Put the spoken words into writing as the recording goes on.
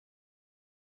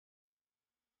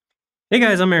Hey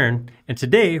guys, I'm Aaron, and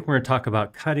today we're going to talk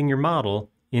about cutting your model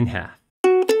in half.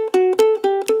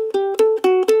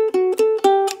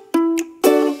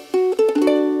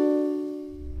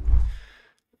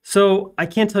 So I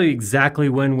can't tell you exactly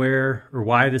when, where, or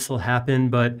why this will happen,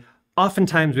 but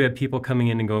oftentimes we have people coming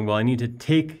in and going, well, I need to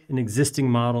take an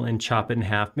existing model and chop it in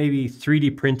half, maybe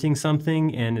 3D printing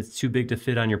something and it's too big to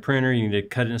fit on your printer, you need to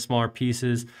cut it into smaller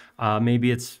pieces.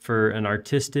 Maybe it's for an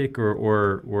artistic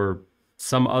or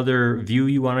some other view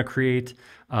you want to create,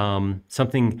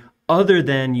 something other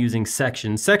than using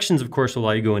sections. Sections, of course, will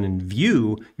allow you to go in and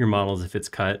view your models if it's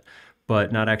cut,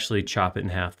 but not actually chop it in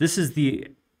half. This is the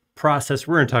process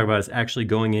we're going to talk about, is actually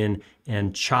going in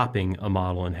and chopping a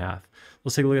model in half.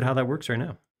 Let's take a look at how that works right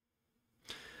now.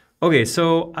 Okay,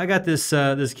 so I got this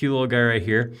this cute little guy right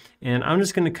here, and I'm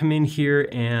just going to come in here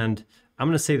and I'm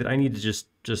going to say that I need to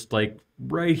just like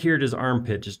right here at his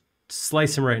armpit, just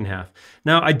slice him right in half.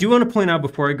 Now, I do want to point out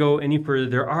before I go any further,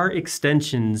 there are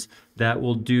extensions that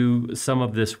will do some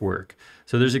of this work.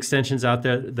 So there's extensions out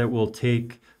there that will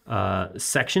take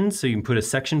sections, so you can put a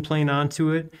section plane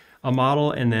onto it, a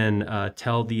model, and then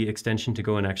tell the extension to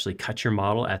go and actually cut your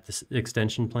model at this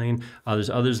extension plane. There's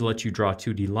others that let you draw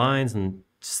 2D lines and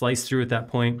slice through at that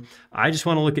point. I just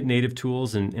want to look at native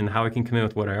tools and how I can come in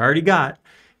with what I already got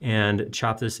and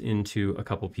chop this into a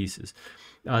couple pieces.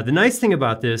 The nice thing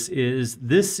about this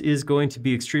is going to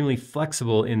be extremely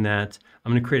flexible in that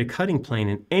I'm going to create a cutting plane,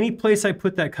 and any place I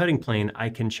put that cutting plane, I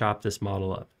can chop this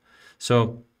model up.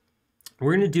 So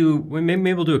we're going to do,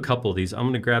 maybe we'll do a couple of these. I'm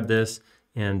going to grab this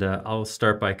and I'll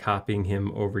start by copying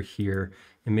him over here,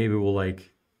 and maybe we'll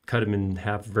like cut him in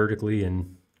half vertically,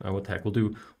 and what the heck, we'll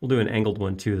do an angled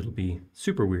one too. That'll be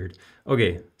super weird.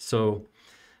 Okay, so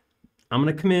I'm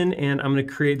going to come in and I'm going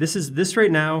to create, this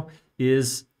right now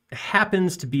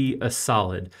happens to be a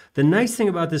solid. The nice thing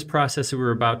about this process that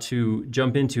we're about to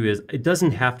jump into is it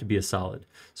doesn't have to be a solid.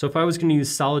 So if I was going to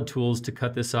use solid tools to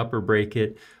cut this up or break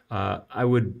it, I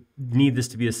would need this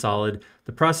to be a solid.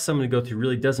 The process I'm going to go through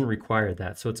really doesn't require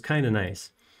that, so it's kind of nice.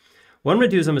 What I'm going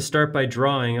to do is I'm going to start by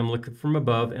drawing. I'm looking from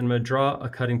above and I'm going to draw a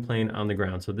cutting plane on the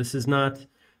ground. So this is not,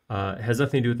 has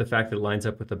nothing to do with the fact that it lines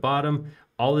up with the bottom.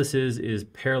 All this is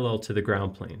parallel to the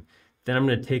ground plane. Then I'm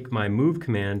going to take my move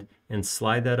command and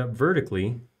slide that up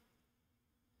vertically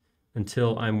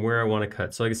until I'm where I want to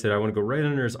cut. So like I said, I want to go right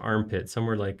under his armpit,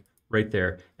 somewhere like right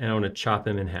there, and I want to chop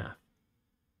him in half.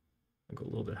 I'll go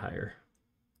a little bit higher.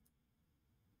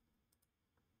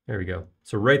 There we go.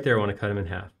 So right there, I want to cut him in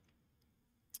half.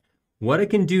 What I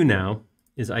can do now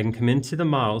is I can come into the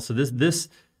model. So this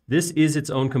is its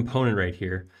own component right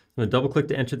here. I'm going to double click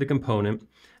to enter the component.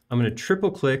 I'm going to triple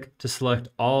click to select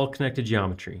all connected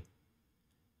geometry.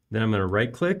 Then I'm going to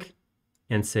right click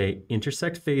and say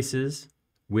Intersect Faces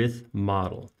with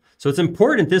Model. So it's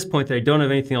important at this point that I don't have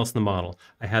anything else in the model.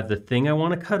 I have the thing I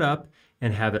want to cut up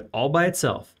and have it all by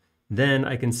itself. Then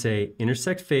I can say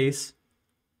Intersect Face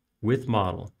with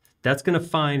Model. That's going to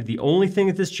find the only thing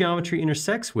that this geometry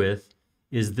intersects with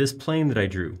is this plane that I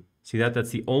drew. See that?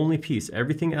 That's the only piece.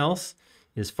 Everything else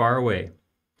is far away.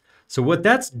 So what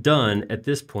that's done at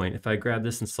this point, if I grab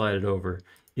this and slide it over,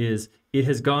 is it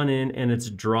has gone in and it's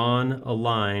drawn a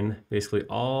line basically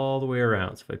all the way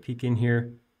around. So if I peek in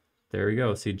here, there we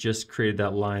go. So it just created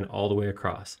that line all the way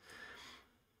across.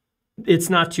 It's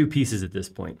not two pieces at this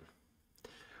point.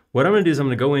 What I'm going to do is I'm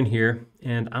going to go in here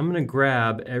and I'm going to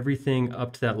grab everything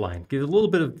up to that line. Give it a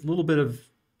little bit of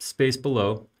space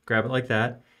below. Grab it like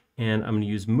that, and I'm going to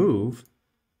use move.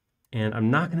 And I'm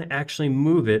not going to actually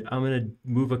move it. I'm going to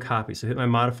move a copy. So hit my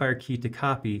modifier key to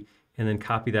copy, and then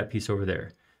copy that piece over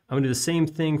there. I'm going to do the same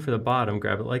thing for the bottom.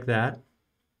 Grab it like that.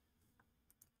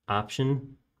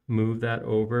 Option, move that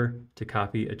over to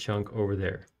copy a chunk over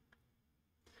there.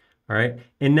 All right,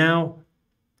 and now,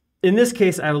 in this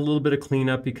case, I have a little bit of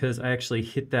cleanup because I actually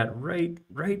hit that right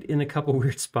in a couple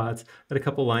weird spots. Got a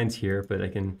couple lines here, but I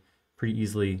can pretty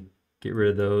easily get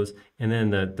rid of those. And then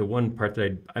the one part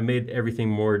that I made everything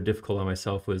more difficult on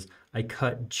myself was I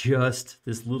cut just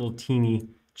this little teeny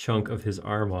chunk of his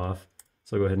arm off.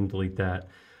 So I'll go ahead and delete that.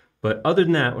 But other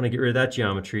than that, when I get rid of that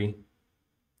geometry,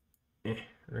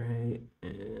 right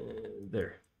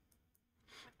there.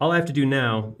 All I have to do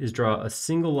now is draw a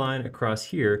single line across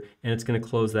here, and it's going to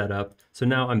close that up. So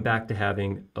now I'm back to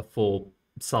having a full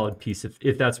solid piece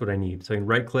if that's what I need. So I can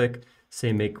right click,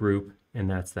 say make group, and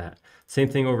that's that. Same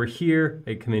thing over here.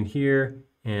 I come in here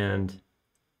and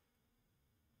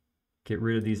get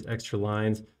rid of these extra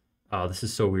lines. Oh, this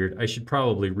is so weird. I should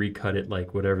probably recut it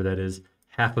like whatever that is,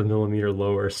 0.5 millimeter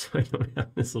lower, so I don't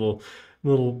have this little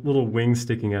wing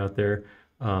sticking out there.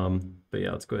 But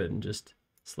yeah, let's go ahead and just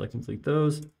select and delete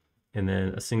those. and then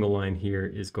a single line here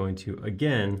is going to,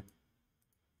 again,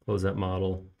 close that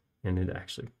model, and it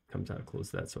actually comes out and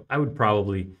close that. So I would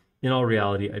probably, in all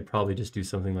reality, I'd probably just do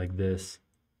something like this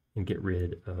and get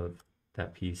rid of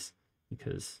that piece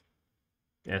because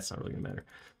that's not really gonna matter.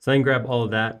 So I can grab all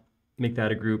of that, make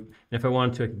that a group. And if I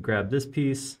wanted to, I could grab this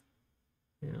piece,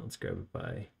 and let's grab it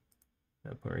by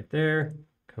that point right there,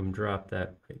 come drop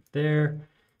that right there.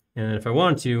 And then if I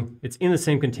wanted to, it's in the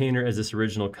same container as this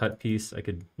original cut piece. I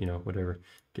could, you know, whatever,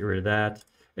 get rid of that.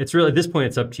 It's really, at this point,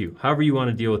 it's up to you. However you want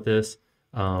to deal with this.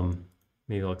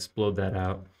 Maybe I'll explode that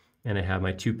out. And I have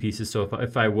my two pieces. So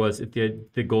if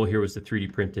the goal here was to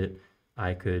 3D print it,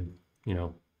 I could, you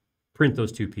know, print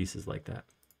those two pieces like that.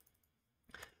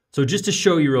 So just to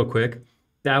show you real quick,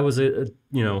 that was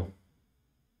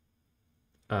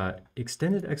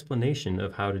extended explanation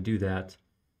of how to do that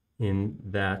in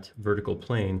that vertical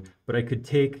plane. But I could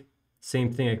take,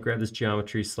 same thing, I grab this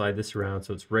geometry, slide this around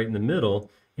so it's right in the middle,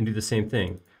 and do the same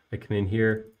thing. I come in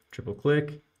here, triple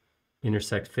click,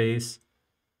 intersect face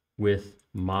with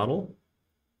model,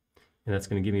 and that's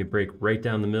going to give me a break right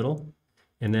down the middle.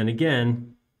 And then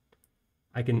again,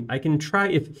 I can try,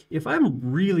 if I'm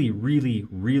really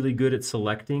good at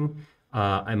selecting,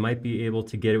 I might be able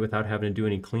to get it without having to do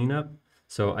any cleanup.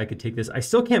 So I could take this, I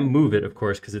still can't move it, of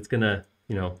course, because it's gonna,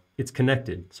 you know, it's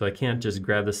connected. So I can't just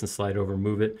grab this and slide over and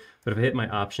move it. But if I hit my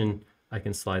option, I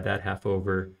can slide that half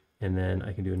over, and then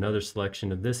I can do another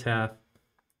selection of this half,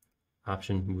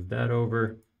 option, move that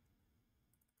over.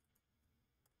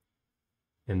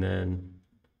 And then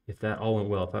if that all went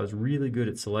well, if I was really good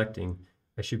at selecting,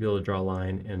 I should be able to draw a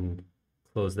line and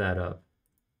close that up.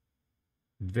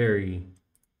 Very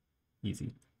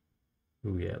easy.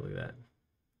 Oh yeah, look at that.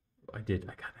 I got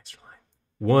an extra line.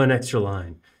 One extra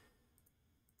line.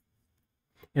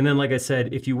 And then, like I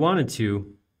said, if you wanted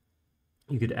to,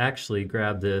 you could actually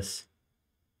grab this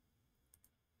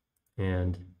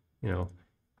and, you know,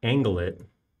 angle it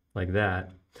like that.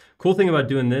 Cool thing about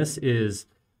doing this is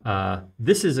a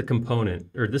component,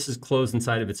 or this is closed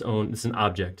inside of its own, it's an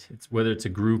object. It's whether it's a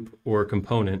group or a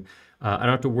component. I don't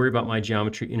have to worry about my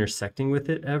geometry intersecting with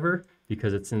it ever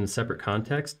because it's in a separate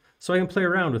context. So I can play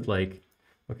around with, like,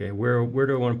 okay, where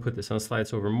do I want to put this? I want to slide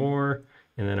this over more,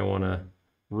 and then I want to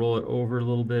roll it over a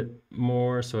little bit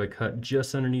more. So I cut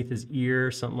just underneath his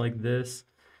ear, something like this.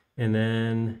 And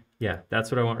then, yeah,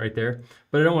 that's what I want right there.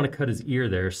 But I don't want to cut his ear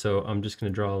there, so I'm just going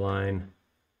to draw a line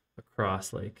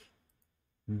across like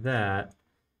that.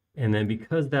 And then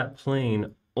because that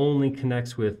plane only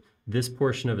connects with this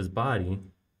portion of his body,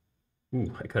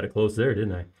 ooh, I cut it close there,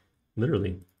 didn't I?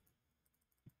 Literally.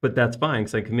 But that's fine,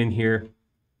 because I come in here,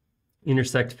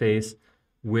 intersect face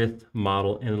with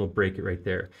model, and it'll break it right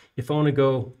there. If I want to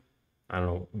go, I don't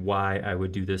know why I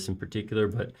would do this in particular,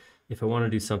 but if I want to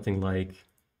do something like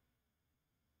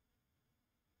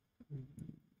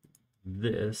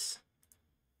this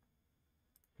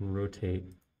and rotate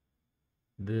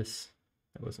this,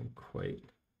 that wasn't quite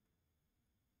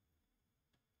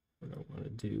what I want to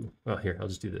do. Well, here, I'll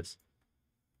just do this.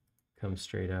 Come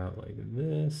straight out like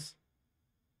this.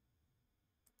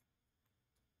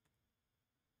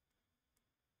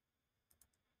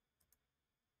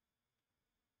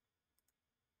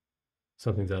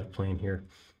 Something's out of plane here.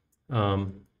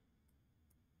 And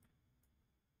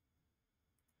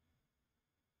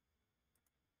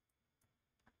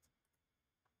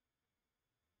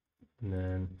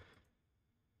then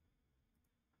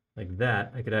like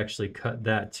that, I could actually cut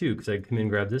that too, because I come in and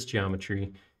grab this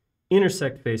geometry,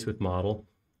 intersect face with model,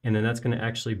 and then that's going to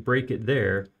actually break it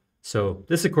there. So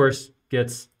this, of course,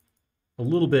 gets a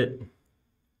little bit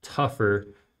tougher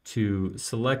to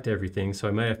select everything. So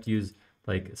I might have to use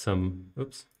like some,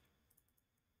 oops.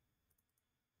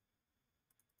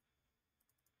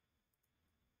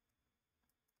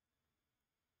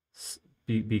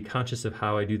 Be conscious of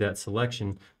how I do that selection.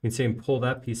 You can say and pull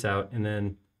that piece out, and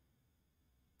then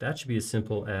that should be as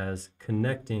simple as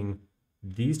connecting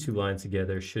these two lines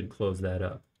together should close that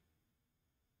up.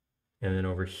 And then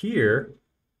over here,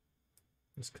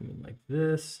 just come in like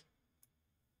this,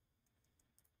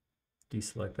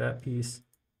 deselect that piece,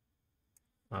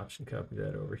 option copy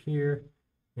that over here,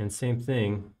 and same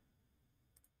thing.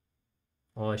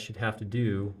 All I should have to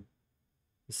do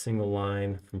is single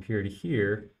line from here to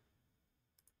here,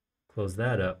 close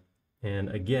that up. And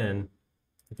again,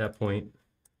 at that point,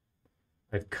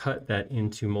 I've cut that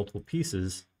into multiple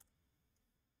pieces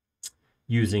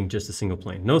using just a single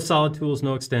plane. No solid tools,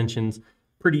 no extensions.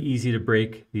 Pretty easy to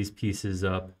break these pieces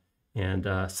up and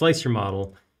slice your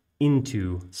model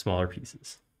into smaller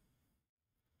pieces.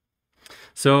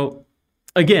 So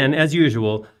again, as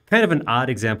usual, kind of an odd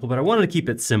example, but I wanted to keep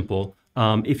it simple.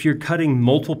 If you're cutting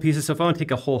multiple pieces, so if I want to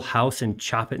take a whole house and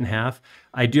chop it in half,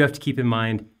 I do have to keep in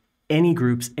mind any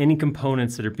groups, any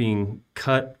components that are being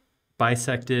cut,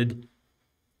 bisected,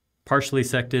 partially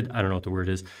sected, I don't know what the word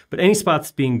is, but any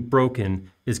spots being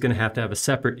broken is going to have a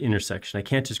separate intersection. I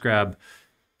can't just grab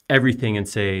everything and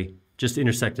say, just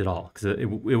intersect it all, because it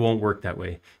won't work that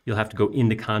way. You'll have to go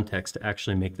into context to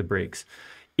actually make the breaks.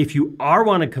 If you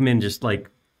want to come in just like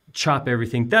chop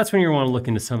everything, that's when you want to look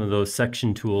into some of those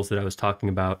section tools that I was talking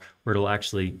about, where it'll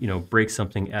actually, break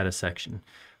something at a section.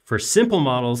 For simple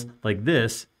models like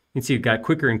this, you can see it got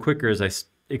quicker and quicker as I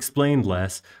explained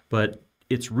less, but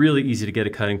it's really easy to get a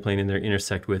cutting plane in there,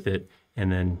 intersect with it, and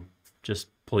then just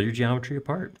pull your geometry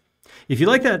apart. If you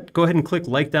like that, go ahead and click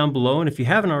like down below, and if you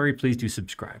haven't already, please do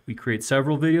subscribe. We create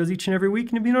several videos each and every week,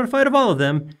 and you'll be notified of all of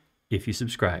them if you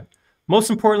subscribe. Most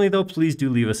importantly though, please do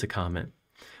leave us a comment.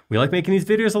 We like making these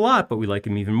videos a lot, but we like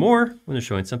them even more when they're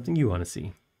showing something you want to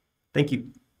see. Thank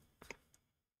you.